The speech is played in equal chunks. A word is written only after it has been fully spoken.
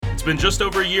It's been just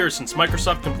over a year since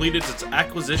Microsoft completed its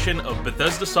acquisition of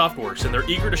Bethesda Softworks, and they're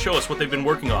eager to show us what they've been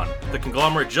working on. The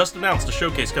conglomerate just announced a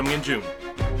showcase coming in June.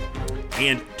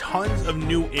 And tons of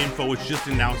new info was just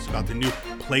announced about the new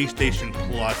PlayStation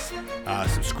Plus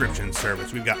subscription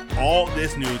service. We've got all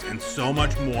this news and so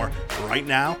much more right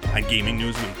now on Gaming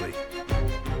News Weekly.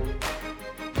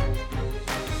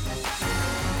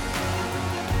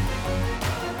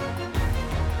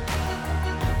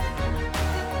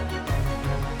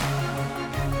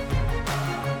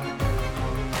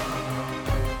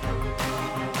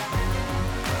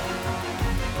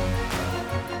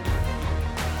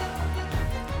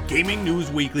 Gaming News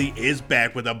Weekly is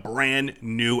back with a brand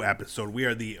new episode. We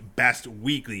are the best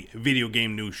weekly video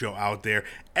game news show out there,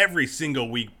 every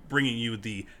single week bringing you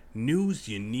the news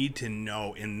you need to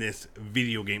know in this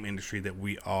video game industry that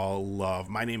we all love.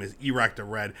 My name is Erock the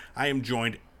Red. I am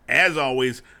joined, as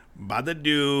always, by the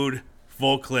dude,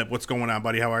 Full Clip. What's going on,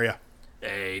 buddy? How are you?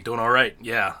 Hey, doing all right.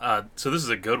 Yeah, so this is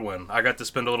a good one. I got to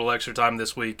spend a little extra time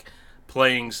this week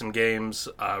playing some games,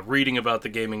 reading about the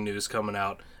gaming news coming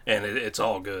out, and it's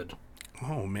all good.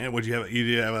 Oh man, would you have?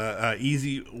 You have a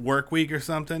easy work week or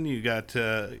something? You got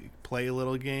to play a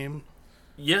little game.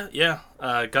 Yeah.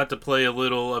 Got to play a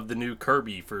little of the new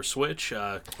Kirby for Switch.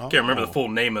 Can't remember the full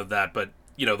name of that, but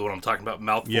you know the one I'm talking about,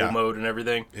 mouthful mode and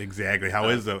everything. Exactly. How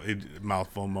is the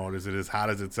mouthful mode? Is it as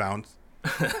hot as it sounds?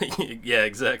 Yeah,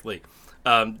 exactly.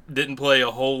 Didn't play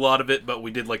a whole lot of it, but we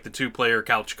did like the 2-player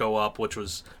couch co-op, which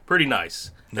was pretty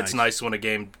nice. It's nice when a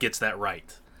game gets that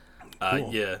right.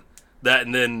 Cool. Yeah, that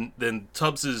and then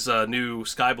Tubbs's new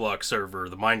Skyblock server,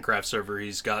 the Minecraft server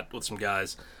he's got with some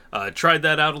guys. Tried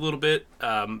that out a little bit.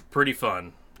 Pretty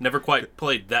fun. Never quite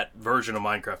played that version of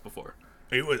Minecraft before.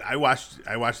 It was. I watched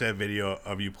that video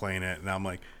of you playing it, and I'm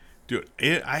like, dude,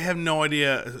 I have no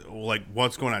idea like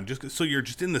what's going on. Just so you're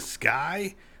just in the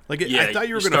sky. Like I thought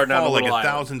you were going to fall like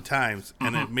 1,000 times,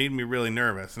 and it made me really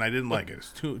nervous, and I didn't like it.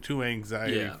 It's too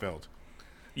anxiety filled.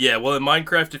 Yeah, well, in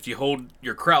Minecraft, if you hold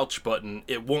your crouch button,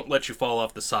 it won't let you fall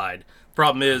off the side.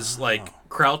 Problem is,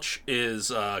 crouch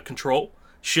is control,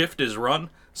 shift is run,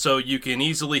 so you can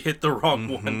easily hit the wrong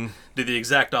one, do the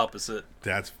exact opposite.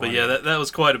 That's funny. But yeah, that was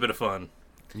quite a bit of fun.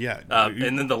 Yeah.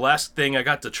 And then the last thing I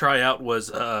got to try out was,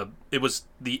 it was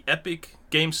the Epic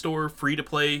Game Store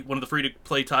free-to-play, one of the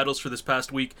free-to-play titles for this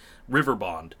past week,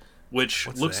 Riverbond, which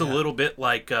looks a little bit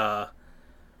like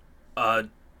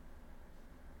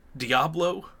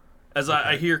Diablo, as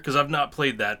I hear, because I've not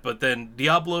played that. But then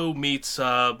Diablo meets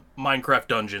Minecraft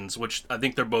Dungeons, which I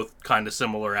think they're both kind of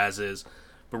similar as is.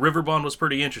 But Riverbond was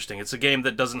pretty interesting. It's a game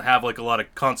that doesn't have like a lot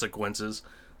of consequences,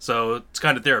 so it's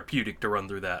kind of therapeutic to run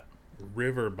through that.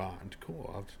 Riverbond, cool.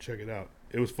 I'll have to check it out.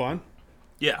 It was fun.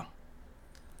 Yeah.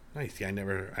 Nice. Yeah, I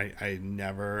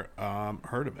never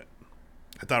heard of it.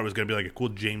 I thought it was gonna be like a cool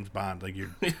James Bond, like your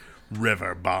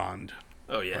Riverbond.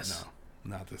 Oh yes. But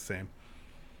no, not the same.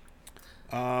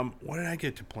 What did I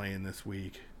get to play in this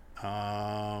week? So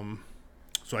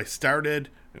I started,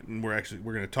 and we're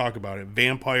going to talk about it,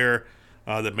 Vampire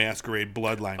the Masquerade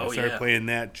Bloodline. I started playing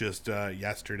that just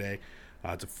yesterday.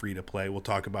 It's a free-to-play. We'll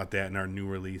talk about that in our new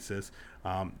releases.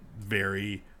 I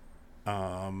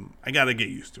got to get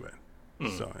used to it.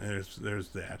 So there's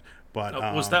that. But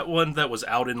was that one that was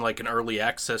out in like an early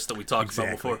access that we talked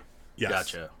about before? Yes.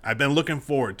 Gotcha. I've been looking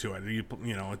forward to it.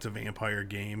 You know, it's a vampire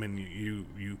game, and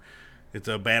you it's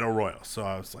a battle royal. So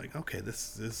I was like, okay,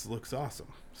 this looks awesome.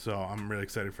 So I'm really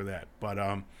excited for that. But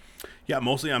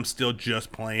mostly I'm still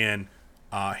just playing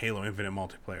Halo Infinite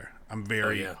multiplayer. I'm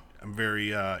very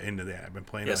into that. I've been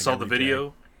playing. Yeah, saw the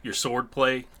video. Your sword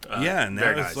play. And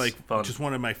that was nice. Fun. Just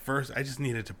one of my first. I just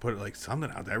needed to put like something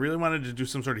out there. I really wanted to do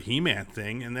some sort of He-Man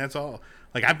thing, and that's all.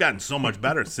 Like I've gotten so much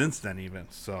better since then, even.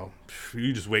 So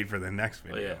you just wait for the next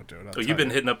video, dude. You've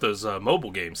been hitting up those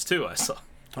mobile games too. I saw.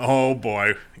 Oh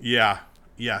boy, yeah.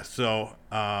 So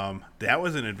that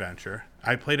was an adventure.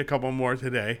 I played a couple more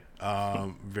today.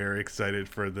 Very excited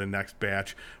for the next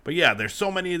batch. But yeah, there's so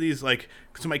many of these. Like,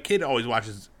 so my kid always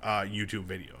watches YouTube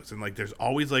videos, and like, there's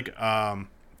always like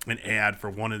an ad for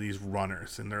one of these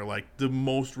runners, and they're like the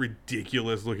most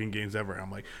ridiculous looking games ever.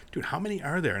 I'm like, dude, how many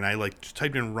are there? And I like just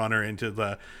typed in runner into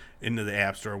the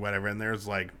app store or whatever, and there's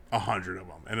like 100 of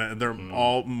them, and they're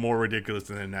all more ridiculous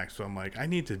than the next. So I'm like, I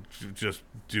need to just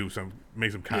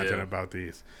make some content about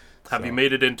these. Have you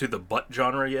made it into the butt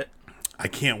genre yet? I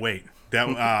can't wait.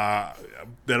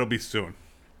 That'll be soon.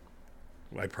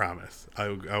 I promise. I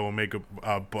will make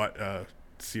a butt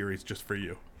series just for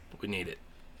you. We need it.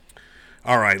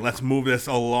 All right, let's move this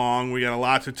along. We got a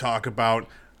lot to talk about.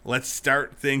 Let's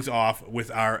start things off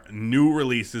with our new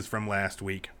releases from last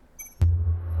week.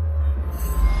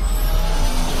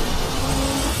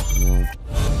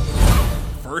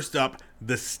 first up,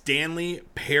 the Stanley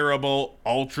Parable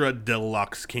Ultra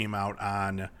Deluxe came out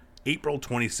on April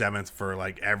 27th for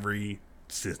like every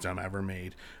system ever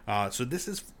made. So this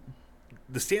is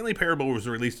the Stanley Parable was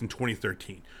released in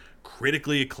 2013,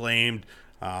 critically acclaimed,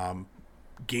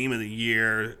 game of the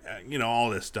year, all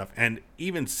this stuff. And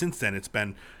even since then, it's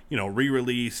been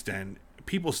re-released, and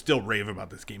people still rave about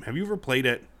this game. Have you ever played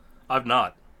it? I've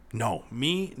not. No,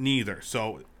 me neither.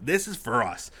 So this is for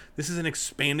us. This is an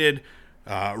expanded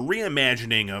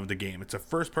reimagining of the game. It's a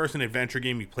first-person adventure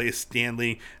game. You play as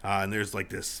Stanley, and there's like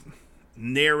this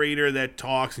narrator that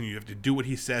talks, and you have to do what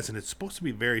he says. And it's supposed to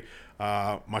be very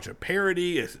much a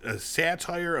parody, a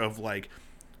satire of like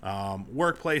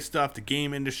workplace stuff, the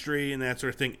game industry, and that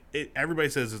sort of thing. Everybody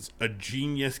says it's a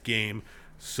genius game.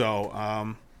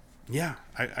 So yeah,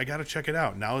 I got to check it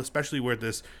out now, especially where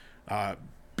this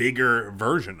bigger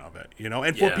version of it,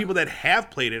 and for people that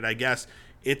have played it, I guess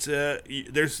it's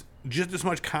there's just as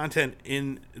much content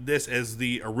in this as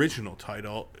the original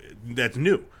title that's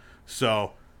new.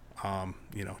 So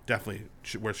definitely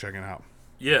worth checking out.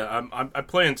 Yeah, I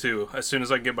plan to as soon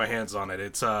as I can get my hands on it.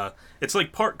 It's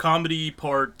like part comedy,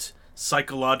 part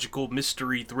psychological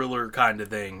mystery thriller kind of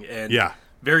thing, and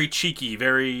very cheeky,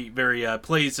 very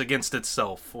plays against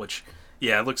itself, which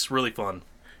it looks really fun.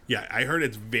 Yeah, I heard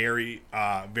it's very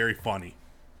very funny,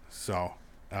 so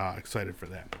excited for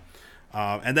that.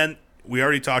 And then we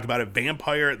already talked about it.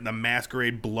 Vampire: The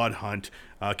Masquerade Blood Hunt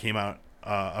came out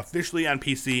officially on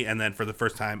PC, and then for the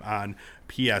first time on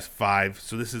PS5.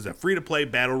 So this is a free-to-play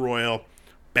battle royale,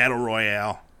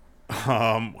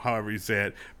 however you say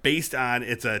it, based on,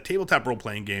 it's a tabletop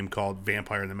role-playing game called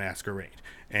Vampire: The Masquerade,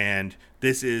 and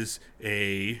this is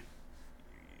it's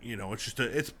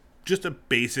just a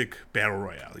basic battle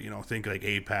royale. Think like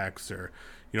Apex or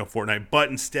Fortnite, but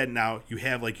instead now you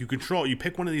have you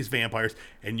pick one of these vampires,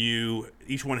 and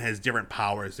each one has different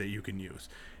powers that you can use.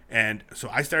 And so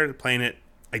I started playing it.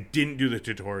 I didn't do the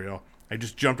tutorial. I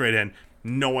just jumped right in.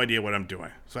 No idea what I'm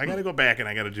doing. So I got to go back and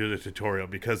I got to do the tutorial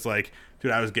because,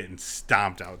 dude, I was getting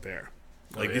stomped out there.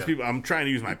 These people, I'm trying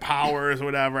to use my powers or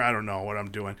whatever. I don't know what I'm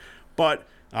doing. But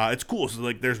it's cool. So,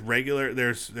 there's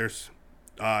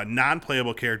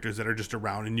non-playable characters that are just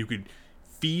around, and you could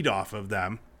feed off of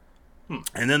them.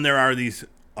 And then there are these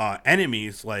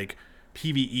enemies, like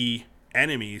PvE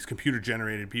enemies,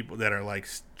 computer-generated people that are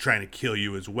trying to kill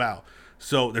you as well.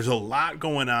 So there's a lot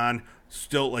going on.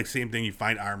 Still, same thing. You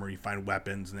find armor, you find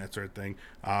weapons, and that sort of thing.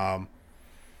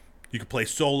 You can play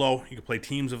solo. You can play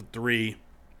teams of 3,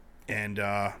 and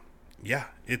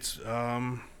it's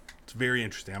very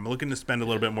interesting. I'm looking to spend a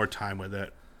little bit more time with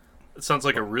it. It sounds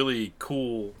like a really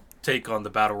cool take on the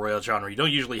battle royale genre. You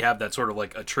don't usually have that sort of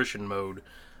attrition mode.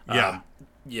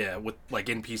 With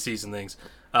NPCs and things.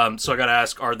 So I gotta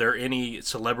ask, are there any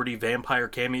celebrity vampire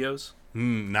cameos?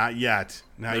 Not yet.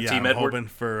 Not yet. Team I'm Edward? hoping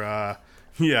for I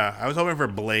was hoping for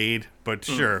Blade, but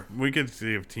sure, we could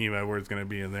see if Team Edward's gonna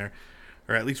be in there,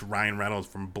 or at least Ryan Reynolds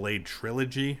from Blade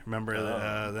Trilogy.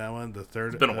 Remember that one, the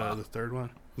third? It's been a while. The third one.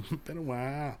 Been a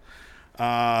while.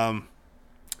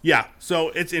 Yeah, so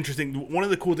it's interesting. One of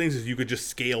the cool things is you could just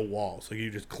scale walls. You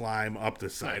just climb up the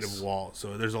side of walls.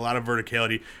 So there's a lot of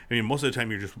verticality. I mean, most of the time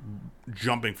you're just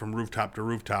jumping from rooftop to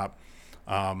rooftop.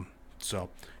 So,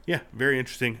 yeah, very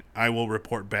interesting. I will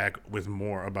report back with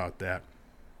more about that.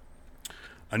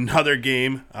 Another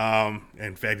game,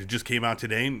 in fact, it just came out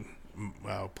today.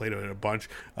 Played it a bunch.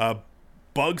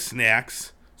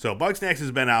 Bugsnax. So Bugsnax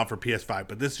has been out for PS5,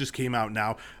 but this just came out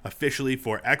now officially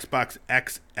for Xbox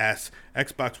XS,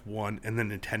 Xbox One, and the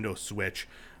Nintendo Switch.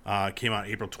 Came out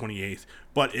April 28th.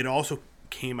 But it also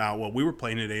came out, what we were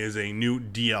playing today is a new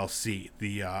DLC,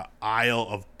 the Isle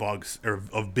of Bugs, or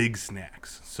of Big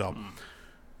Snacks. So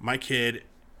my kid,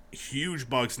 huge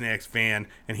Bugsnax fan,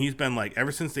 and he's been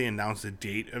ever since they announced the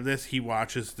date of this, he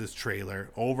watches this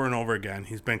trailer over and over again.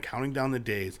 He's been counting down the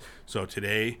days. So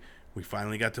today we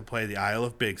finally got to play the Isle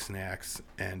of Big Snacks,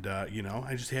 and I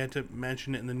just had to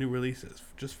mention it in the new releases,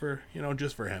 just for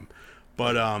him.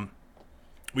 But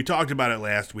we talked about it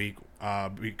last week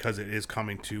because it is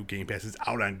coming to Game Pass. It's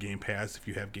out on Game Pass. If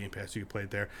you have Game Pass, you can play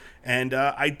it there, and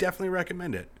I definitely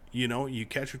recommend it. You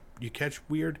catch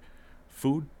weird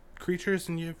food creatures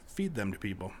and you feed them to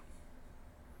people.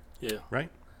 Yeah. Right.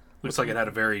 Looks like it had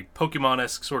a very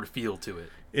Pokemon-esque sort of feel to it.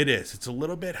 It is. It's a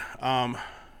little bit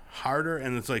harder,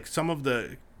 and it's some of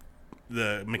the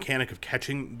mechanic of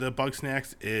catching the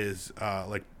Bugsnax is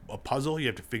like a puzzle. You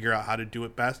have to figure out how to do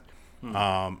it best.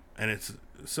 And it's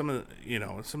some of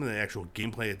the actual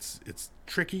gameplay. It's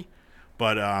tricky,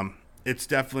 but it's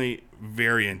definitely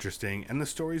very interesting, and the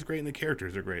story's great and the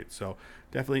characters are great. So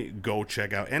definitely go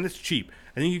check out, and it's cheap.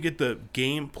 I think you get the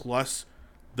game plus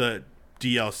the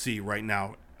DLC right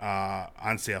now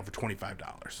on sale for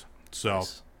 $25. So,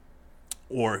 Nice.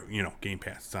 or Game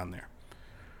Pass is on there.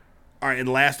 All right, and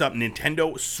last up,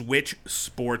 Nintendo Switch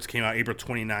Sports came out April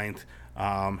 29th.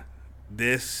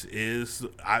 This is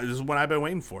what I've been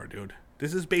waiting for, dude.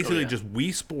 This is basically just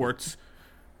Wii Sports,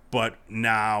 but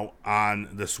now on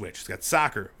the Switch. It's got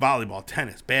soccer, volleyball,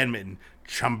 tennis, badminton,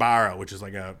 Chambara, which is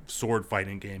like a sword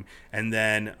fighting game, and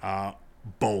then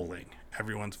bowling.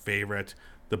 Everyone's favorite,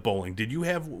 the bowling. Did you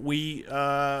have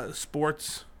Wii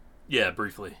Sports? Yeah,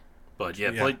 briefly. But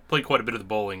yeah, played quite a bit of the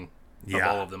bowling of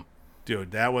all of them.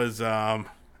 Dude, that was,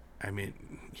 Wii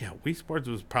Sports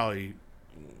was probably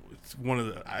one of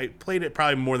the, I played it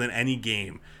probably more than any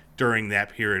game during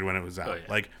that period when it was out. Oh, yeah.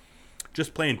 Like,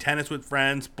 just playing tennis with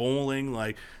friends, bowling,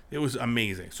 like, it was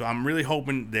amazing. So I'm really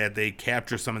hoping that they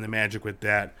capture some of the magic with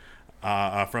that,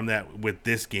 with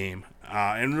this game.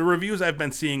 And the reviews I've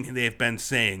been seeing, they've been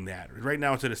saying that. Right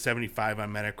now it's at a 75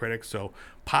 on Metacritic, so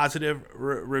positive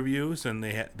reviews, and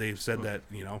they've said that,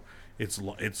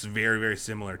 it's very, very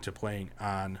similar to playing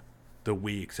on the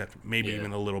Wii, except maybe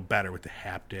even a little better with the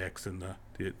haptics and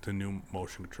the new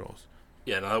motion controls.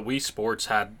 Yeah, no, Wii Sports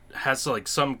has like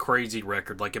some crazy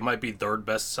record. Like it might be third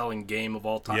best selling game of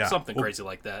all time, something crazy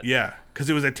like that. Yeah, because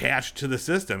it was attached to the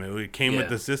system. It came with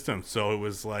the system, so it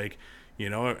was like,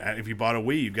 if you bought a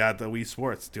Wii, you got the Wii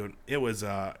Sports, dude. It was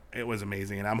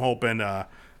amazing, and I'm hoping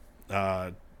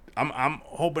I'm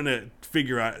hoping to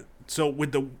figure out. So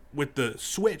with the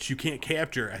Switch, you can't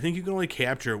capture. I think you can only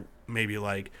capture maybe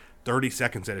like 30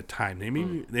 seconds at a time.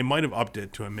 They might have upped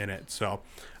it to a minute. So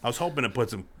I was hoping to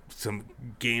put some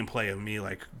gameplay of me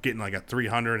like getting like a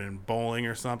 300 in bowling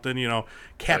or something.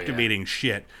 Captivating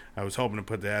shit. I was hoping to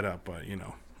put that up, but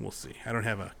we'll see. I don't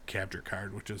have a capture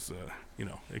card, which is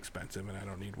expensive, and I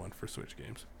don't need one for Switch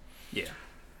games. Yeah.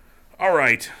 All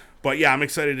right. But yeah, I'm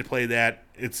excited to play that.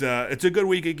 It's a good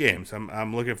week of games.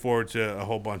 I'm looking forward to a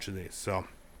whole bunch of these. So,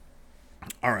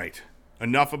 all right,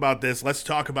 enough about this. Let's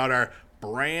talk about our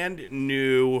brand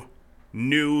new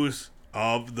news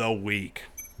of the week.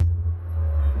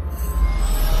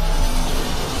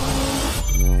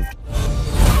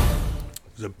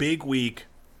 It was a big week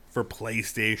for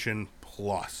PlayStation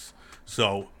Plus.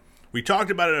 So we talked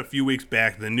about it a few weeks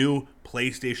back, the new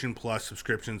PlayStation Plus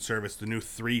subscription service, the new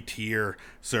 3-tier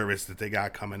service that they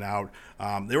got coming out.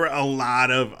 There were a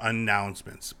lot of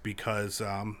announcements because,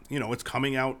 it's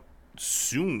coming out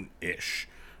soon-ish.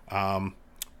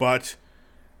 But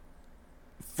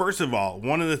first of all,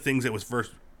 one of the things that was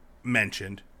first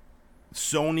mentioned,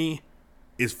 Sony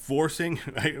is forcing,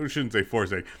 I shouldn't say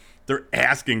forcing, they're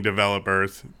asking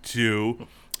developers to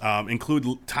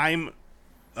include time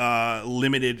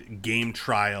limited game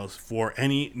trials for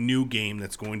any new game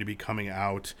that's going to be coming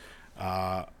out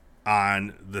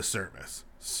on the service.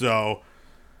 So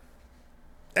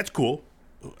that's cool.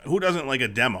 Who doesn't like a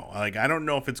demo? Like, I don't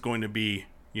know if it's going to be,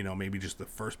 maybe just the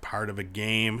first part of a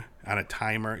game on a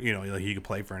timer, like you could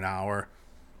play for an hour.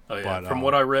 Oh yeah. But, from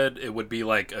what I read, it would be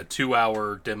like a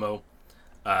 2-hour demo.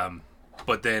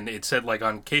 But then it said like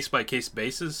on case by case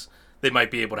basis, they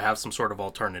might be able to have some sort of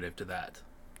alternative to that.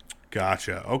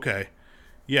 Gotcha. Okay.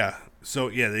 Yeah. So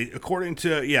according to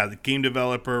the game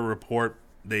developer report,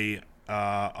 they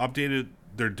updated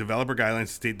their developer guidelines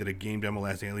to state that a game demo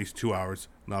lasting at least 2 hours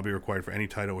will now be required for any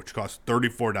title which costs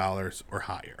 $34 or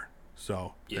higher.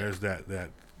 So there's that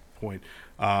point.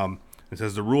 It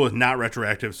says the rule is not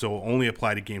retroactive, so will only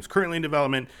apply to games currently in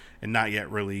development and not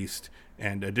yet released.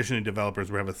 And additionally,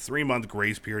 developers will have a 3-month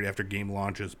grace period after game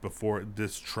launches before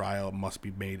this trial must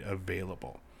be made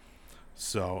available.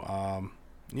 So, I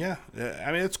mean,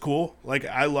 it's cool. Like,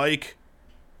 I like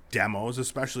demos,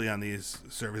 especially on these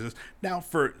services. Now,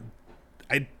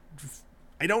 I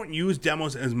don't use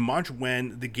demos as much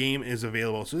when the game is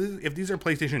available. So, if these are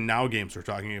PlayStation Now games we're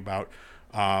talking about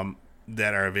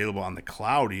that are available on the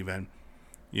cloud even,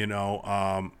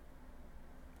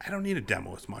 I don't need a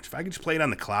demo as much. If I can just play it on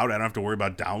the cloud, I don't have to worry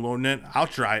about downloading it. I'll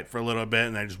try it for a little bit,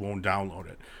 and I just won't download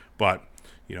it. But,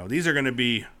 these are going to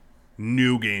be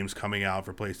new games coming out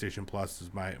for PlayStation Plus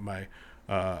is my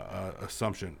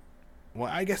assumption. Well,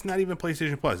 I guess not even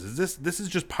PlayStation Plus. This is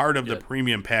just part of the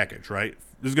premium package, right?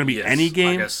 This is going to be any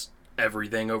game? I guess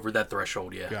everything over that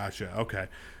threshold, yeah. Gotcha. Okay.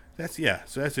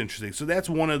 So that's interesting. So that's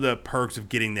one of the perks of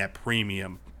getting that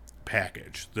premium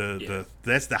package.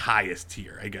 That's the highest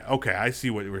tier. I see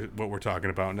what we're talking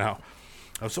about now.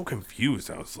 I was so confused.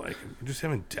 I was like, we're just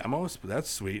having demos, but that's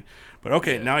sweet. But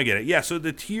okay, now I get it. Yeah, so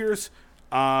the tiers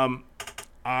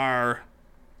are,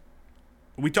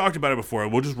 we talked about it before.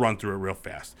 We'll just run through it real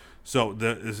fast. So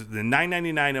the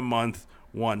 $9.99 a month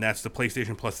one, that's the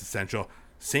PlayStation Plus Essential.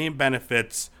 Same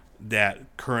benefits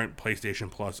that current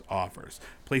PlayStation Plus offers.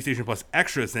 PlayStation Plus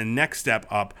Extra is the next step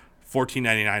up,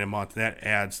 $14.99 a month. That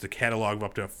adds the catalog of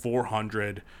up to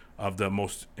 400 of the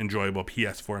most enjoyable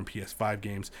PS4 and PS5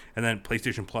 games. And then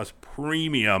PlayStation Plus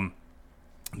Premium,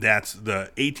 that's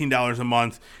the $18 a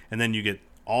month, and then you get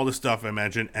all the stuff I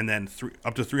mentioned, and then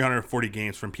up to 340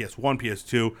 games from PS1,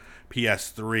 PS2,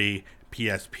 PS3,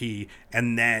 PSP,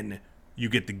 and then you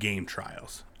get the game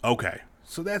trials. Okay,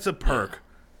 so that's a perk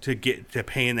to get to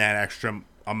paying that extra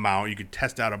amount. You could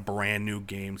test out a brand new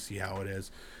game, see how it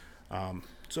is.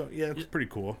 So yeah, it's pretty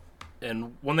cool.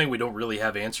 And one thing we don't really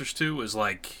have answers to is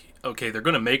like, okay, they're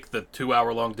going to make the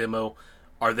 2-hour long demo.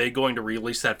 Are they going to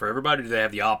release that for everybody? Do they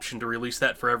have the option to release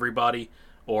that for everybody?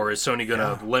 Or is Sony going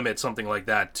to limit something like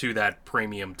that to that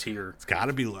premium tier? It's got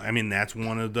to be. I mean, that's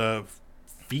one of the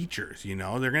features, you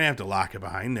know. They're going to have to lock it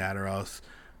behind that, or else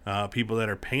people that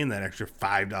are paying that extra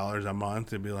 $5 a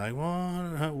month would be like,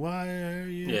 well, why are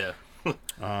you?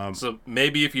 Yeah. So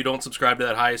maybe if you don't subscribe to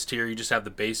that highest tier, you just have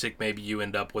the basic, maybe you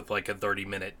end up with like a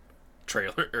 30-minute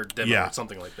trailer or demo or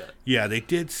something like that. Yeah, they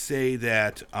did say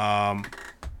that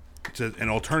an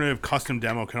alternative custom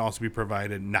demo can also be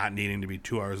provided, not needing to be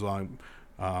 2 hours long.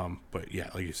 But yeah,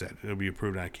 like you said, it'll be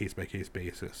approved on a case-by-case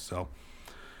basis. So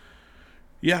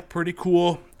yeah, pretty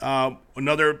cool.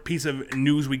 Another piece of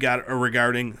news we got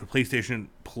regarding PlayStation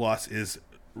Plus is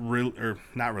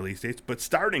not release dates, but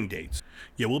starting dates.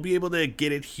 Yeah, we'll be able to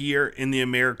get it here in the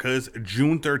Americas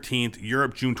June 13th,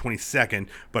 Europe June 22nd,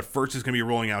 but first it's going to be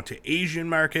rolling out to Asian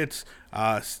markets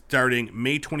starting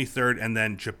May 23rd, and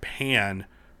then Japan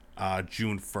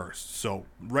June 1st. So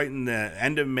right in the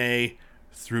end of May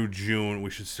through June, we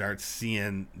should start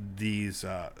seeing these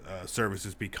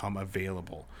services become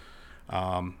available.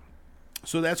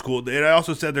 So that's cool. They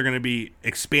also said they're going to be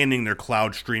expanding their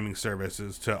cloud streaming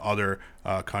services to other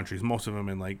countries, most of them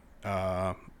in like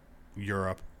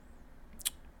Europe.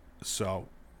 So,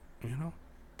 you know,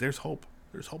 there's hope.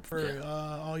 There's hope for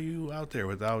all you out there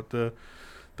without the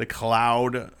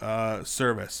cloud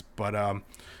service. But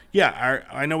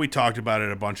I know we talked about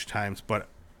it a bunch of times, but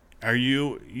do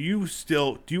you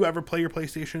ever play your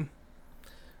PlayStation?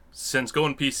 Since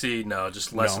going PC, no,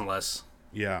 just less and less.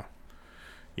 Yeah.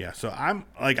 Yeah, so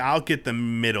I'll get the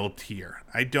middle tier.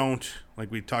 I don't, like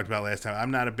we talked about last time,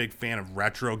 I'm not a big fan of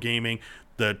retro gaming.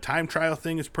 The time trial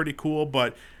thing is pretty cool,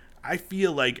 but I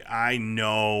feel like I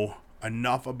know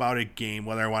enough about a game,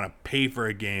 whether I want to pay for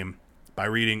a game, by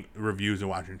reading reviews and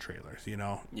watching trailers, you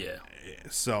know? Yeah.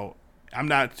 So I'm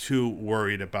not too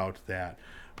worried about that.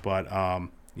 But, I'll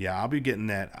be getting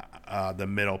that the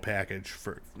middle package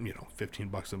for,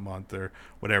 $15 a month or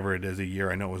whatever it is a year.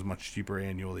 I know it was much cheaper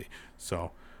annually.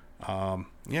 So,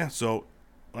 so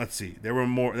let's see. There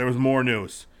was more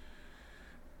news.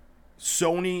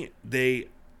 Sony, they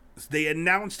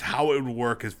announced how it would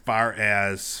work as far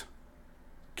as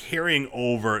carrying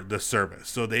over the service.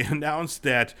 So they announced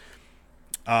that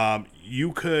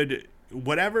you could,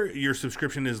 whatever your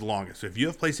subscription is longest. So if you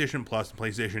have PlayStation Plus and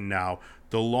PlayStation Now,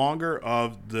 the longer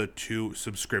of the two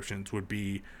subscriptions would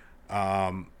be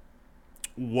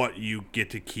what you get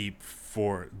to keep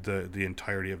for the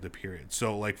entirety of the period.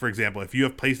 So, like, for example, if you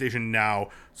have PlayStation Now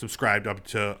subscribed up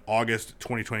to August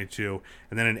 2022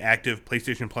 and then an active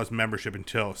PlayStation Plus membership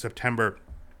until September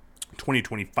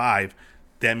 2025,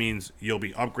 that means you'll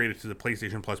be upgraded to the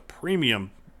PlayStation Plus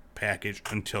Premium package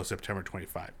until September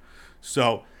 25.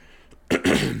 So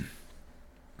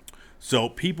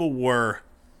people were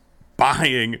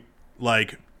buying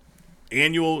like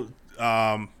annual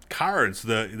cards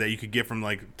that you could get from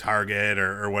like Target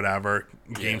or whatever,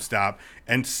 GameStop,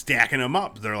 and stacking them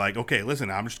up. They're like, okay, listen,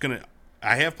 I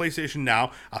have PlayStation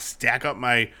Now, I'll stack up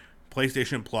my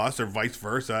PlayStation Plus or vice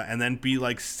versa, and then be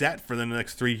like set for the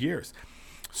next 3 years.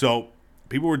 So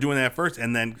people were doing that first,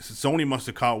 and then Sony must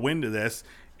have caught wind of this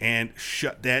and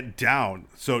shut that down.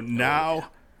 So now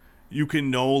you can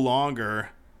no longer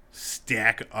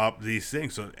stack up these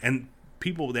things. So, and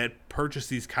people that purchase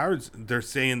these cards, they're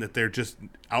saying that they're just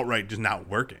outright just not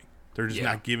working. They're just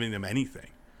not giving them anything.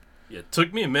 Yeah, it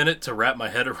took me a minute to wrap my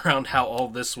head around how all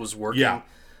this was working. Yeah.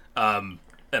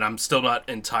 And I'm still not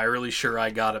entirely sure I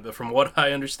got it, but from what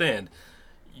I understand,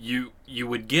 you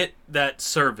would get that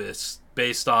service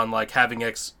based on like having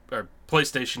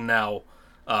PlayStation Now,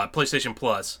 PlayStation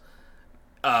Plus.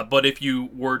 But if you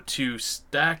were to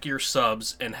stack your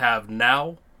subs and have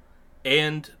Now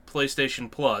and PlayStation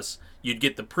Plus, you'd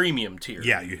get the premium tier.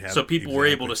 Yeah, you'd have. So people were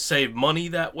able to save money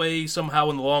that way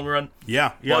somehow in the long run.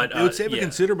 Yeah. But, it would save a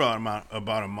considerable amount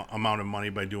of money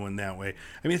by doing that way.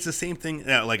 I mean, it's the same thing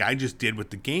that like I just did with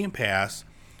the Game Pass,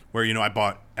 where I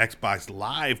bought Xbox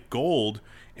Live Gold,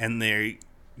 and they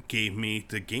gave me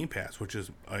the Game Pass, which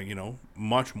is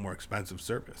much more expensive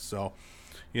service. So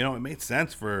it made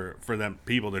sense for them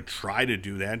people to try to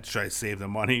do that, to try to save the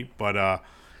money, but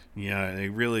they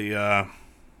really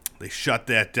they shut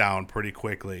that down pretty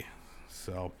quickly.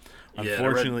 So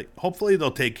unfortunately, hopefully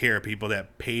they'll take care of people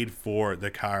that paid for the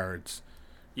cards.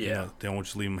 Yeah, they won't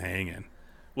just leave them hanging.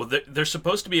 Well, they're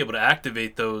supposed to be able to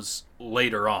activate those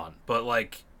later on, but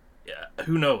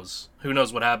who knows? Who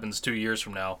knows what happens 2 years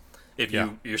from now if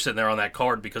you're sitting there on that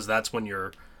card, because that's when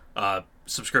your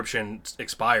subscription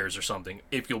expires or something,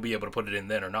 if you'll be able to put it in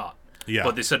then or not. Yeah.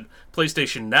 But they said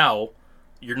PlayStation Now,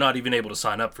 you're not even able to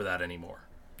sign up for that anymore.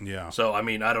 Yeah. So, I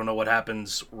don't know what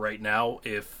happens right now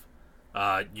if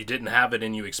you didn't have it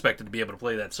and you expected to be able to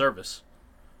play that service.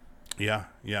 Yeah,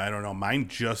 I don't know. Mine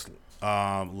just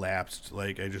lapsed.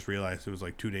 I just realized it was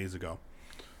 2 days ago.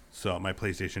 So my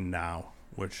PlayStation Now,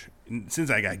 which since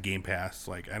I got Game Pass,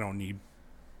 I don't need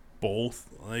both.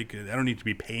 I don't need to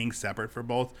be paying separate for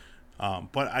both.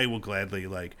 But I will gladly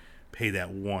pay that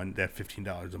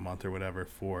 $15 a month or whatever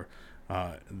for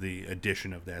the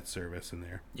addition of that service in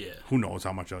there. Yeah. Who knows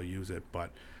how much I'll use it, but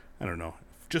I don't know.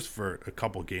 Just for a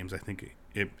couple games, I think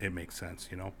it makes sense,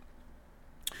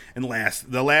 And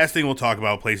the last thing we'll talk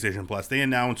about, PlayStation Plus, they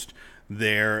announced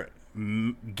their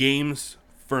games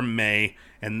for May,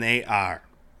 and they are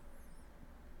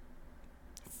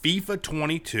FIFA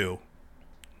 22.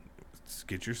 Let's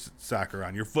get your soccer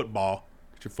on, your football.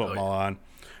 Get your football on.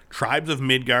 Tribes of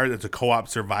Midgard, that's a co-op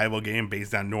survival game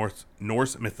based on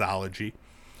Norse mythology.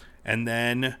 And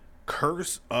then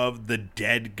Curse of the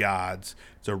Dead Gods.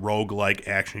 It's a roguelike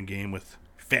action game with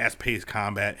fast-paced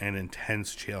combat and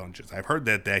intense challenges. I've heard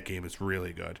that game is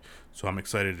really good, so I'm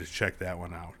excited to check that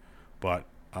one out. But,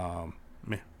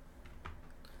 meh.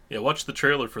 Yeah, watch the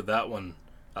trailer for that one.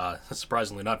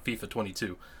 Surprisingly, not FIFA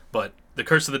 22, but the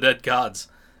Curse of the Dead Gods.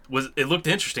 It looked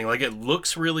interesting. It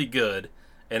looks really good,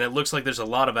 and it looks like there's a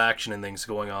lot of action and things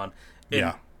going on. And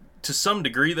yeah. To some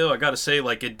degree, though, I gotta say,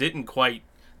 it didn't quite...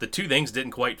 The two things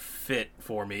didn't quite fit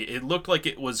for me. It looked like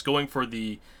it was going for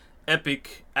the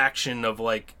epic action of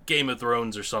Game of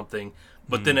Thrones or something,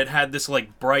 but then it had this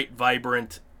bright,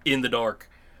 vibrant, in the dark,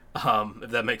 if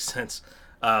that makes sense,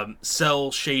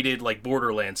 cell shaded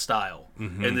Borderlands style,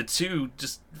 and the two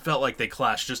just felt like they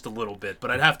clashed just a little bit.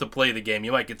 But I'd have to play the game.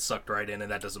 You might get sucked right in,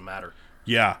 and that doesn't matter.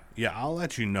 Yeah, I'll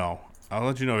let you know.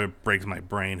 If it breaks my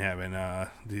brain having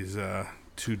these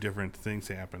two different things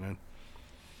happening.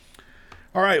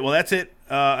 All right, well, that's it.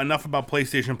 Enough about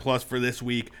PlayStation Plus for this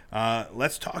week.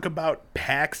 Let's talk about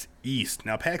PAX East.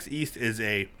 Now, PAX East is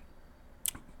a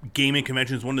gaming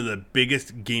convention. It's one of the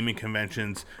biggest gaming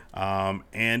conventions,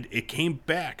 and it came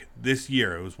back this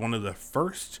year. It was one of the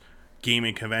first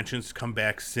gaming conventions to come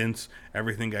back since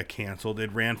everything got canceled.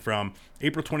 It ran from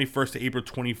April 21st to April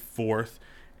 24th,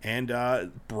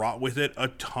 and brought with it a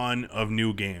ton of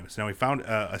new games. Now, we found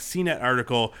a CNET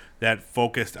article that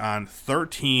focused on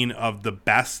 13 of the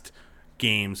best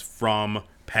games from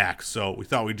PAX. So we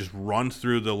thought we'd just run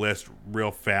through the list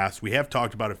real fast. We have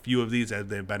talked about a few of these as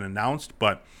they've been announced,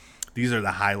 but these are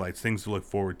the highlights, things to look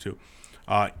forward to.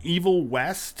 Evil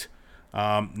West.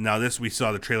 Now, this, we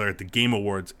saw the trailer at the Game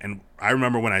Awards, and I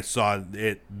remember when I saw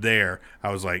it there, I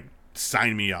was like,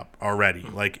 sign me up already.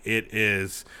 It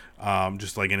is...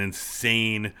 just an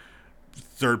insane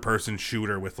third-person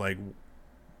shooter with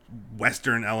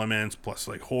Western elements plus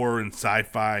horror and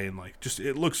sci-fi, and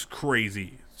it looks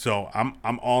crazy. So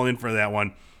I'm all in for that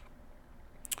one.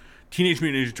 Teenage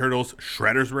Mutant Ninja Turtles: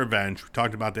 Shredder's Revenge. We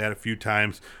talked about that a few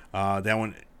times. That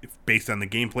one, based on the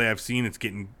gameplay I've seen, it's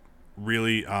getting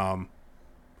really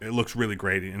it looks really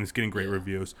great, and it's getting great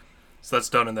reviews. So that's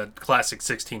done in that classic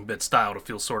 16-bit style to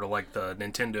feel sort of like the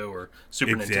Nintendo or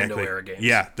Super Nintendo era games.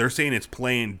 Yeah, they're saying it's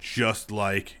playing just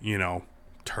like,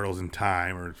 Turtles in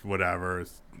Time or whatever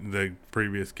the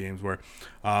previous games were.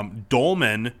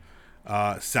 Dolmen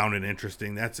sounded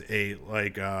interesting. That's a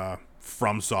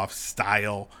FromSoft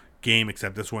style game,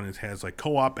 except this one has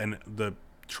co-op, and the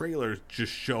trailer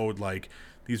just showed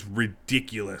these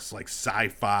ridiculous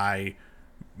sci-fi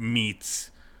meets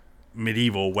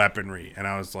medieval weaponry, and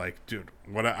I was like, dude,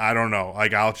 what? I don't know.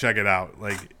 I'll check it out.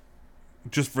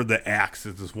 Just for the axe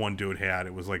that this one dude had,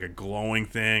 it was a glowing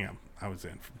thing. I was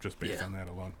in just based on that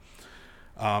alone.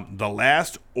 The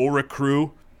Last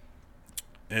Oricru.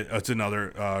 It's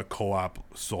another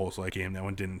co-op Souls-like game. That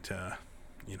one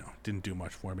didn't do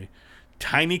much for me.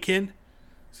 Tinykin.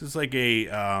 This is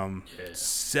a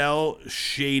cell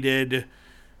shaded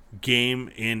game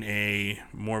in a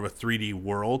more of a 3D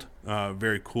world.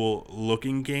 Very cool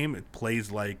looking game. It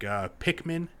plays like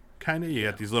Pikmin kind of. You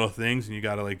got these little things and you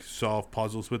got to solve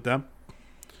puzzles with them.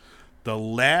 The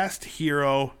Last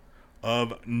Hero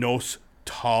of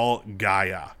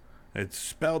Nostalgaia. It's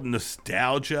spelled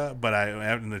nostalgia, but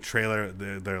in the trailer,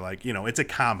 they're like, it's a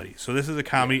comedy. So this is a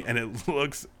comedy, and it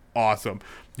looks awesome.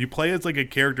 You play as like a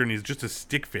character, and he's just a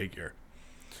stick figure.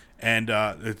 And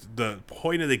the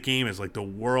point of the game is like the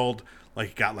world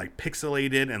like got like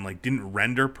pixelated and like didn't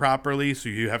render properly, so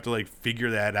you have to like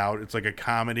figure that out. It's like a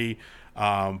comedy,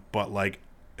 but like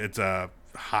it's a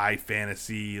high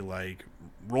fantasy like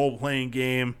role playing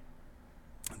game.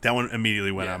 That one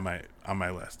immediately went on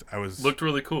my list. Looked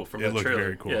really cool from that trailer. It looked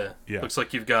very cool. Yeah. Looks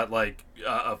like you've got like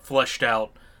a fleshed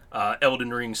out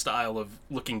Elden Ring style of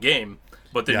looking game,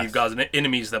 but then you've got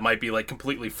enemies that might be like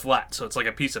completely flat, so it's like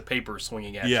a piece of paper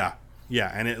swinging at you.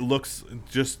 Yeah, and it looks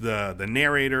just the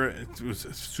narrator. It was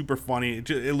super funny.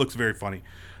 It looks very funny.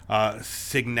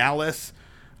 Signalis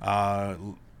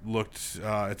looked.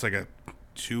 It's like a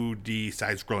 2D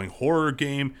side-scrolling horror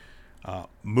game.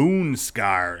 Moon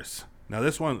Scars. Now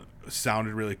this one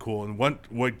sounded really cool, and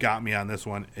what got me on this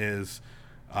one is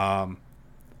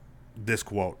this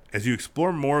quote: "As you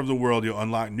explore more of the world, you'll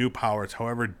unlock new powers.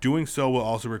 However, doing so will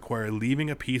also require leaving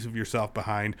a piece of yourself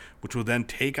behind, which will then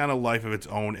take on a life of its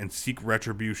own and seek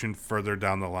retribution further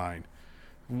down the line."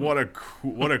 What a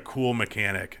cool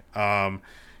mechanic.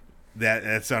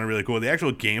 That sounded really cool. The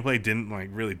actual gameplay didn't like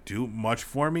really do much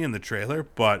for me in the trailer,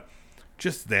 but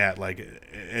just that, like,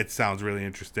 it sounds really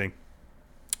interesting.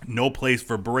 No Place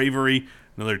for Bravery,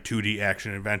 another 2D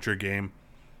action adventure game.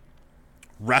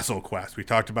 WrestleQuest, we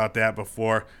talked about that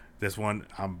before. This one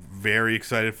I'm very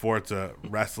excited for. It's a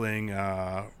wrestling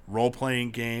role-playing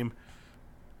game,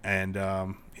 and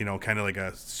kind of like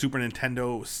a Super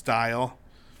Nintendo style.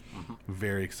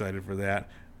 Very excited for that.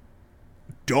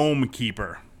 Dome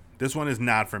Keeper. This one is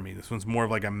not for me. This one's more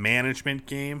of like a management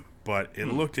game, but it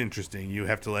looked interesting. You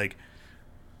have to like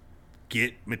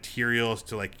get materials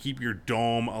to like keep your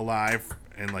dome alive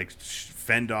and like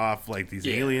fend off like these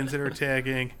aliens that are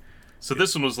attacking. So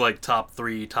this one was like top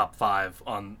 3, top 5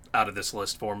 out of this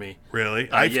list for me. Really?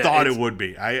 I thought it would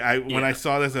be. When I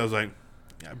saw this, I was like,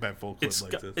 I bet Full Clip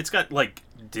likes this. It's got like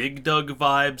Dig Dug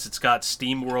vibes. It's got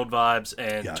Steam World vibes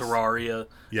and Terraria.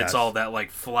 Yes. It's all that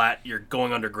like flat. You're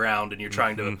going underground and you're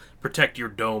trying to protect your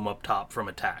dome up top from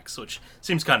attacks, which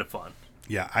seems kind of fun.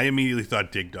 Yeah, I immediately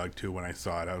thought Dig Dug too when I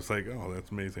saw it. I was like, oh,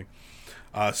 that's amazing.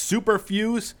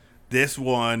 Superfuse. This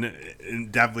one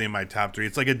definitely in my top 3.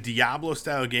 It's like a Diablo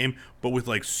style game, but with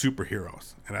like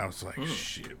superheroes. And I was like,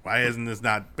 shit, why hasn't this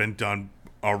not been done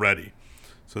already?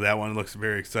 So that one looks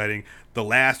very exciting. The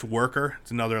Last Worker.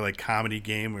 It's another like comedy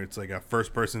game where it's like a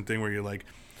first person thing where you're like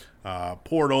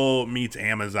Portal meets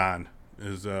Amazon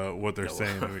is what they're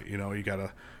saying. You got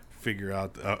to figure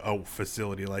out a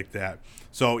facility like that.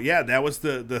 So yeah, that was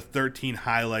the 13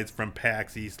 highlights from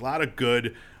PAX East. A lot of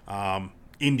good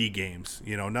indie games.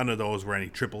 None of those were any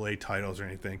AAA titles or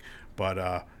anything,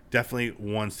 but definitely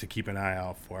ones to keep an eye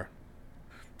out for.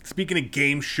 Speaking of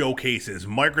game showcases,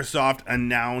 Microsoft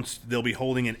announced they'll be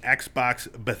holding an Xbox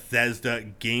Bethesda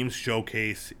Games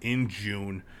Showcase in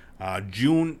June,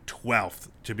 June 12th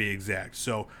to be exact.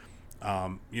 So,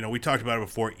 we talked about it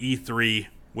before. E3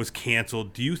 was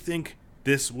canceled. Do you think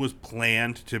this was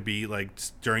planned to be like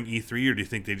during E3, or do you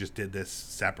think they just did this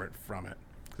separate from it?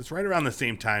 It's right around the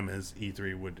same time as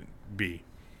E3 would be.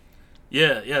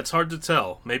 Yeah, it's hard to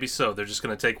tell. Maybe so. They're just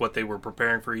going to take what they were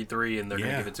preparing for E3 and they're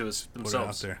going to give it to us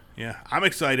themselves. Put it out there. Yeah, I'm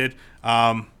excited.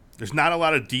 There's not a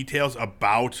lot of details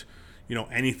about,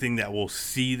 anything that we'll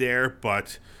see there,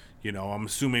 but, I'm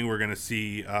assuming we're going to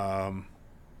see,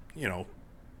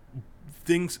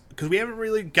 things, because we haven't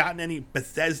really gotten any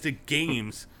Bethesda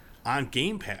games on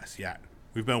Game Pass yet.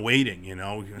 We've been waiting,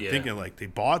 thinking like they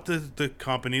bought the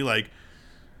company, like,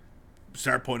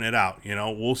 start putting it out,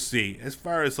 we'll see. As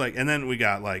far as like, and then we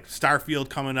got like Starfield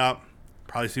coming up,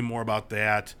 probably see more about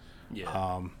that.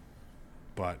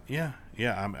 But yeah,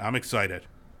 I'm excited.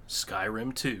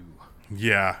 Skyrim 2.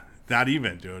 Yeah, not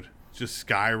even, dude, just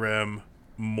Skyrim,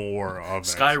 more of it.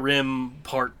 Skyrim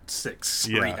Part 6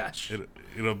 rehash.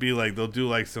 It'll be like they'll do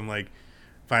like some like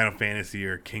Final Fantasy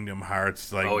or Kingdom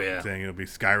Hearts like thing. It'll be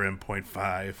Skyrim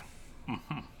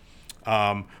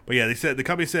 0.5. But yeah, the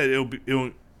company said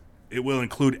it will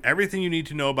include everything you need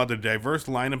to know about the diverse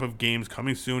lineup of games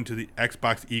coming soon to the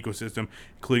Xbox ecosystem,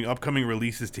 including upcoming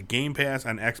releases to Game Pass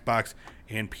on Xbox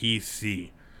and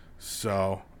PC.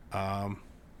 So,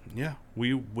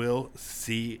 we will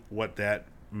see what that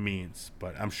means.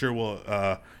 But I'm sure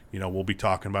we'll be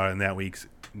talking about it in that week's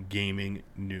gaming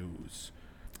news.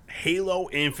 Halo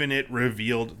Infinite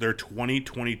revealed their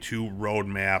 2022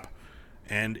 roadmap,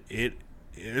 and it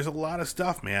there's a lot of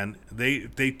stuff, man.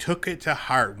 They took it to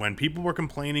heart when people were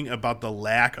complaining about the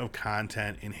lack of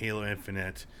content in Halo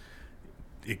Infinite.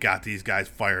 It got these guys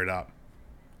fired up.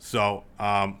 So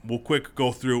we'll quick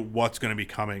go through what's going to be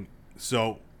coming.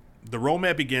 So the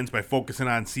roadmap begins by focusing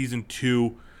on Season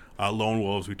 2 Lone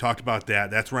Wolves. We talked about that.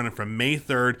 That's running from May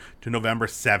 3rd to November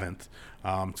 7th.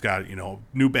 It's got,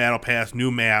 new battle pass,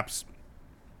 new maps,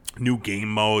 new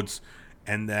game modes.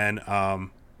 And then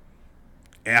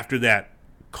after that,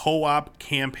 co-op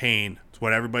campaign. It's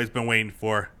what everybody's been waiting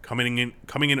for, coming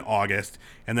in August.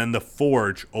 And then the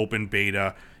Forge open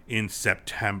beta in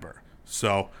September.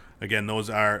 So again,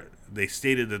 they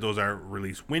stated that those are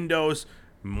release windows.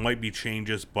 Might be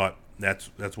changes, but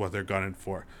that's what they're gunning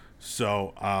for.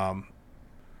 So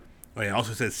it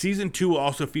also says Season 2 will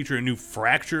also feature a new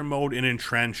Fracture mode in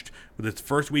Entrenched, with its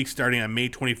first week starting on May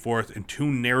 24th, and 2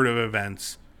 narrative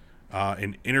events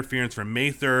in Interference from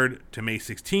May 3rd to May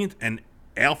 16th, and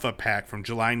Alpha Pack from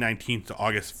July 19th to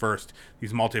August 1st.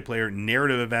 These multiplayer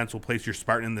narrative events will place your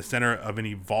Spartan in the center of an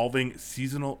evolving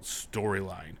seasonal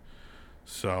storyline.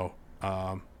 So,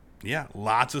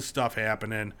 lots of stuff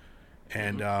happening.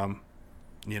 And,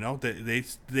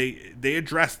 they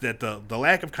addressed that the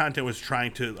lack of content was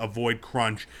trying to avoid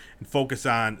crunch and focus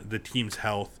on the team's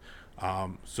health.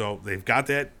 So they've got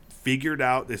that figured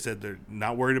out. They said they're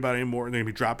not worried about it anymore. They're going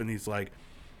to be dropping these,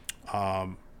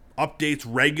 updates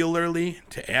regularly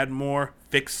to add more,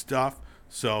 fix stuff.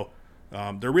 So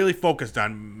they're really focused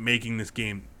on making this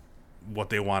game what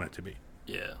they want it to be.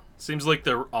 Yeah. Seems like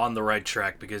they're on the right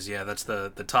track because, that's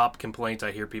the top complaint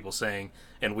I hear people saying.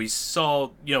 And we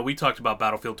saw, we talked about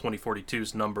Battlefield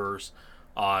 2042's numbers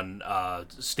on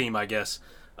Steam, I guess,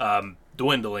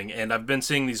 dwindling. And I've been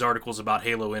seeing these articles about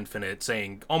Halo Infinite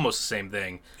saying almost the same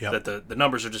thing, that the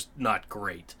numbers are just not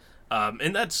great.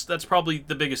 And that's probably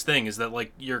the biggest thing, is that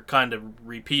you're kind of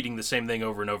repeating the same thing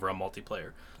over and over on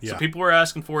multiplayer. Yeah. So people are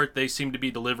asking for it. They seem to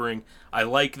be delivering. I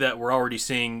like that we're already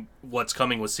seeing what's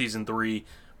coming with Season 3.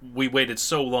 We waited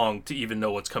so long to even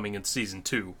know what's coming in Season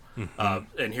 2.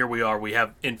 Mm-hmm. And here we are. We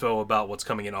have info about what's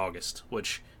coming in August,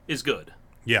 which is good.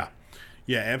 Yeah.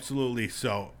 Yeah, absolutely.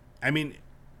 So, I mean,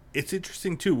 it's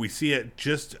interesting, too. We see it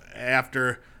just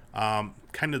after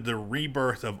kind of the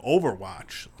rebirth of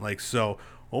Overwatch.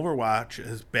 Overwatch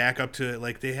is back up to,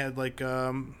 they had, I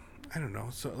don't know,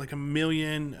 so a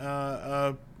million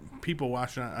people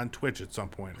watching on Twitch at some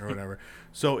point or whatever.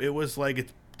 So it was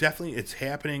it's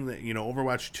happening that,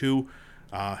 Overwatch 2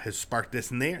 has sparked this,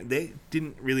 and they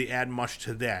didn't really add much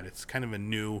to that. It's kind of a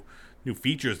new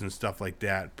features and stuff like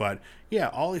that. But yeah,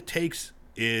 all it takes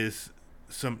is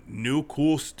some new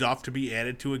cool stuff to be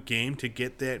added to a game to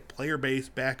get that player base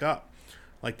back up.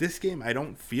 This game, I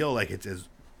don't feel like it's as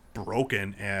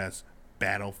broken as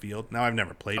Battlefield. Now, I've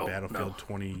never played Battlefield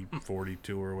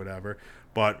 2042 or whatever,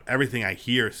 but everything I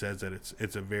hear says that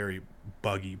it's a very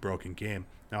buggy, broken game.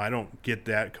 Now, I don't get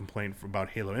that complaint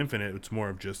about Halo Infinite. It's more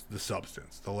of just the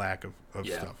substance, the lack of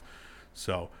stuff.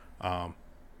 So, and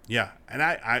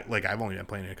I've only been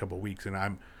playing it a couple of weeks, and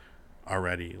I'm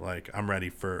already I'm ready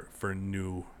for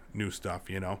new stuff,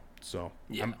 So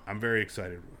I'm very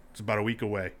excited. It's about a week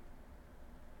away.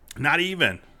 Not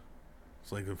even.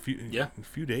 It's a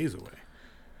few days away.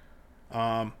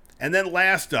 And then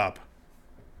last up,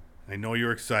 I know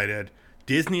you're excited.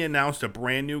 Disney announced a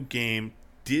brand new game,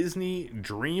 Disney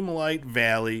Dreamlight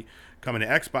Valley, coming to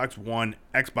Xbox One,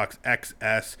 Xbox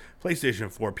XS,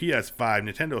 PlayStation 4, PS5,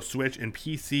 Nintendo Switch, and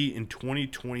PC in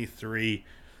 2023.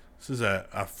 This is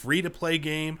a free-to-play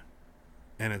game,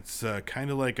 and it's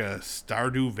kind of like a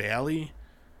Stardew Valley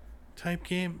type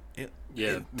game. It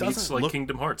meets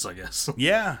Kingdom Hearts, I guess.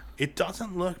 Yeah, it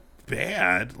doesn't look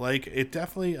bad. It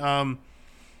definitely.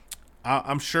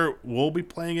 I'm sure we'll be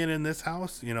playing it in this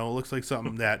house. It looks like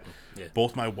something that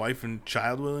both my wife and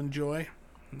child will enjoy.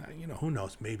 Who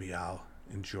knows? Maybe I'll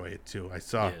enjoy it too. I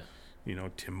saw,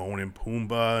 Timon and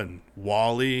Pumbaa and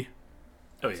Wall-E.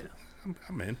 Oh yeah,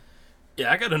 I'm in.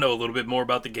 Yeah, I got to know a little bit more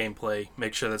about the gameplay.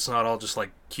 Make sure that's not all just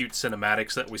cute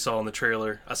cinematics that we saw in the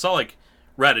trailer. I saw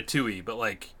Ratatouille, but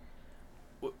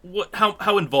what?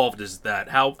 How involved is that?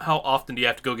 How often do you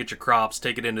have to go get your crops,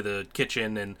 take it into the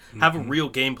kitchen, and have real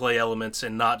gameplay elements,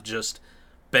 and not just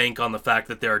bank on the fact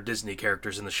that there are Disney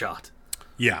characters in the shot?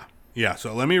 Yeah.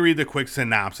 So let me read the quick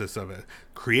synopsis of it.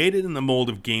 Created in the mold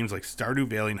of games like Stardew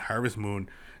Valley and Harvest Moon,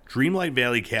 Dreamlight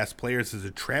Valley casts players as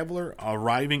a traveler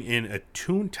arriving in a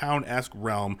Toontown-esque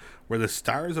realm where the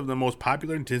stars of the most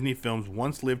popular Disney films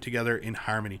once lived together in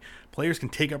harmony. Players can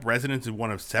take up residence in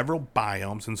one of several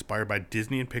biomes inspired by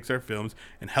Disney and Pixar films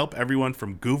and help everyone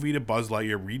from Goofy to Buzz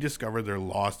Lightyear rediscover their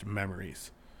lost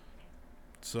memories.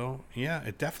 So yeah,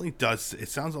 it definitely does. It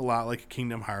sounds a lot like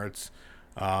Kingdom Hearts,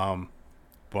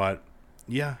 but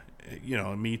yeah,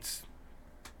 it meets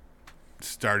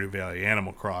Stardew Valley,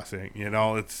 Animal Crossing.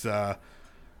 It's it'll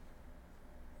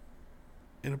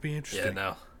be interesting. Yeah,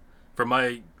 no. From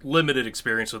my limited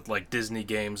experience with like Disney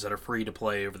games that are free to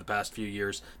play over the past few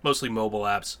years, mostly mobile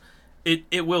apps,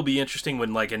 it will be interesting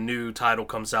when like a new title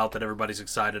comes out that everybody's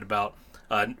excited about,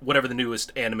 whatever the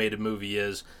newest animated movie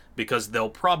is, because they'll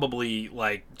probably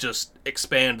like just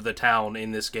expand the town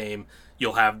in this game.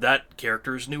 You'll have that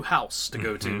character's new house to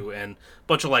go to, and a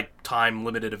bunch of like time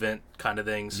limited event kind of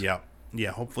things. Yeah,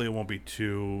 yeah. Hopefully, it won't be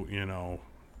too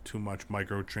much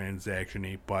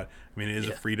microtransaction-y, but I mean, it is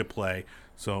a free to play,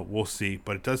 so we'll see.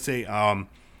 But it does say that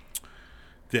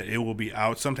it will be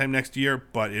out sometime next year,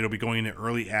 but it'll be going into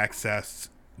early access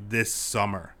this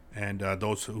summer. And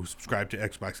those who subscribe to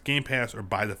Xbox Game Pass or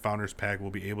buy the Founders Pack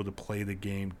will be able to play the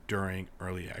game during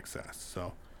early access.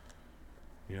 So,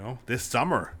 this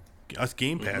summer, us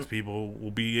Game Pass people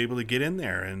will be able to get in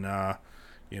there and,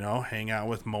 hang out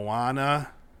with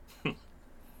Moana.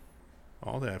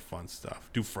 All that fun stuff.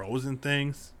 Do Frozen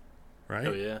things, right?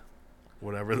 Oh, yeah.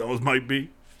 Whatever those might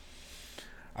be.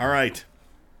 All right.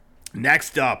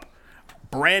 Next up,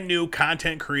 brand new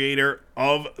content creator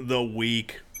of the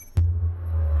week.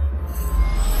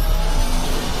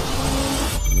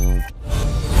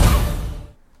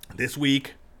 This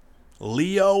week,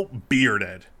 Leo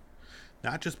Bearded.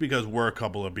 Not just because we're a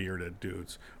couple of bearded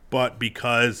dudes, but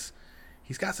because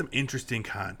he's got some interesting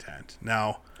content.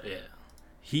 Now, Yeah.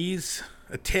 he's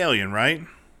Italian, right?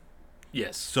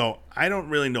 Yes. So I don't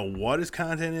really know what his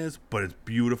content is, but it's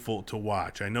beautiful to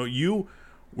watch. I know you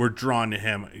were drawn to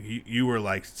him. You were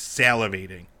like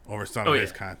salivating over some of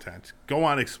his content. Go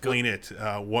on, explain it.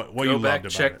 What you loved about it.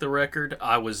 Check the record.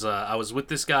 I was with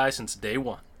this guy since day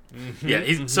one.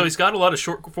 So he's got a lot of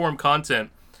short form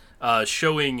content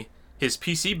showing his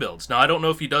PC builds. Now I don't know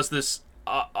if he does this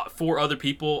for other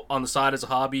people on the side as a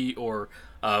hobby or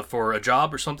for a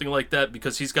job or something like that,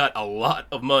 because he's got a lot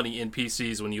of money in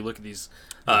PCs when you look at these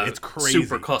it's crazy.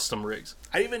 super custom rigs.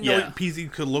 I didn't even know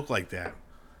PC could look like that.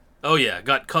 Oh yeah,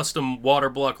 got custom water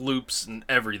block loops and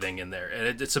everything in there,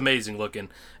 and it's amazing looking.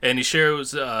 And he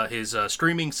shares his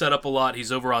streaming setup a lot.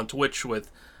 He's over on Twitch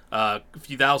with a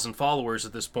few thousand followers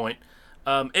at this point,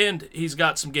 and he's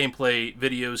got some gameplay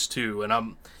videos too. And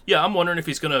I'm wondering if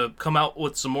he's gonna come out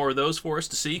with some more of those for us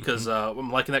to see, because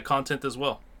I'm liking that content as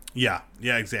well. Yeah,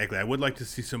 exactly. I would like to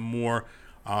see some more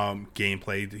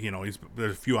gameplay.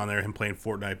 There's a few on there, him playing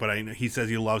Fortnite, but he says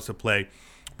he loves to play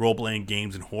role-playing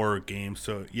games and horror games.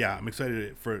 So, yeah, I'm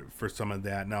excited for some of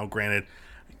that. Now, granted,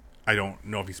 I don't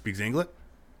know if he speaks English,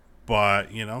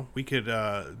 but, we could...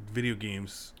 video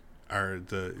games are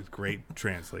the great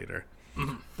translator.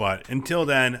 But until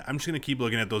then, I'm just going to keep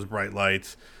looking at those bright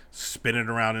lights, spinning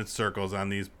around in circles on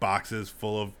these boxes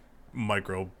full of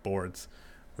micro boards,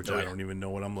 which I don't even know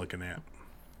what I'm looking at.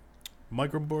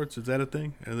 Micro boards, is that a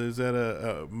thing? Is that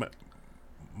a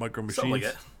micro machine? Something like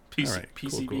that.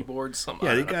 PCB cool. boards, something.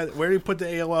 Yeah, where do you put the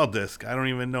AOL disc? I don't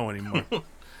even know anymore.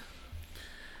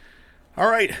 All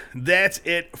right, that's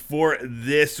it for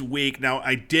this week. Now,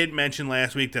 I did mention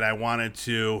last week that I wanted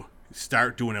to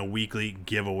start doing a weekly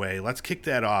giveaway. Let's kick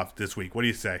that off this week. What do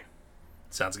you say?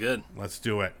 Sounds good. Let's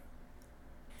do it.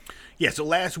 Yeah, so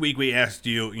last week we asked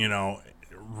you,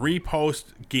 repost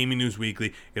Gaming News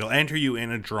Weekly. It'll enter you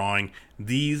in a drawing.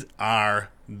 These are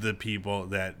the people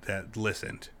that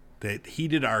listened, that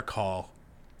heeded our call,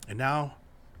 and now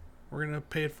we're gonna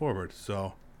pay it forward.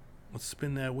 So let's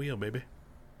spin that wheel, baby.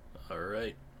 All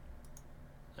right,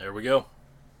 there we go.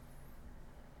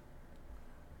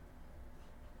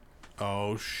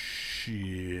 Oh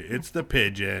shit! It's the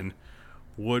pigeon,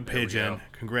 Wood Pigeon.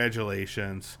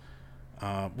 Congratulations.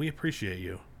 We appreciate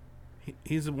you.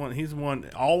 He's the one.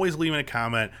 Always leaving a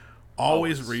comment.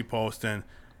 Always reposting.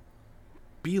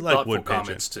 Be like Thoughtful Wood Pigeon.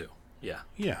 comments too. Yeah.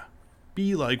 Yeah.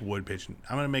 Be like Wood Pigeon.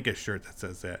 I'm going to make a shirt that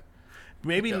says that.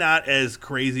 Maybe not as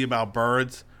crazy about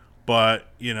birds, but,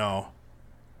 be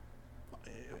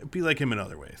like him in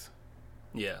other ways.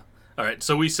 Yeah. All right.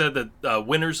 So we said that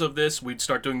winners of this, we'd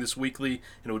start doing this weekly,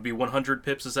 and it would be 100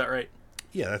 pips. Is that right?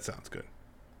 Yeah, that sounds good.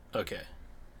 Okay.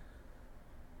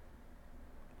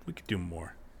 We could do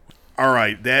more. All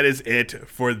right, that is it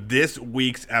for this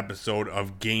week's episode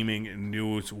of Gaming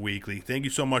News Weekly. Thank you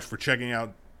so much for checking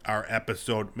out our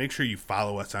episode. Make sure you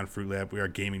follow us on Fruit Lab. We are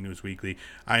Gaming News Weekly.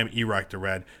 I am Erock the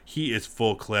Red. He is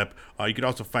Full Clip. You can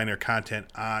also find our content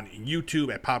on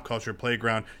YouTube at Pop Culture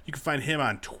Playground. You can find him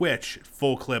on Twitch,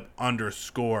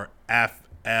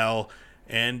 FullClip_FL.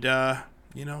 And,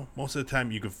 most of the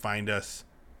time you can find us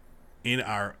in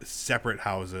our separate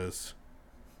houses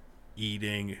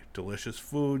eating delicious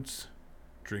foods,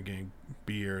 drinking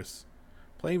beers,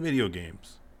 playing video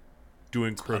games,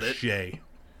 doing crochet,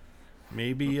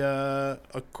 maybe a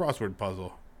crossword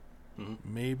puzzle,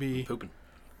 maybe Pooping.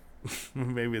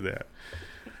 maybe that.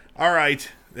 All right,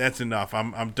 that's enough.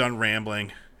 I'm done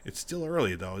rambling. It's still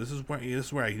early though. This is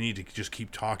where I need to just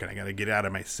keep talking. I got to get out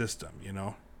of my system, you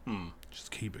know.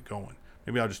 Just keep it going.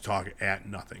 Maybe I'll just talk at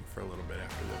nothing for a little bit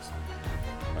after this.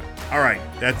 But, all right,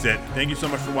 that's it. Thank you so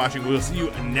much for watching. We'll see you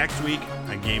next week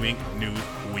on Gaming News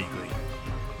Weekly.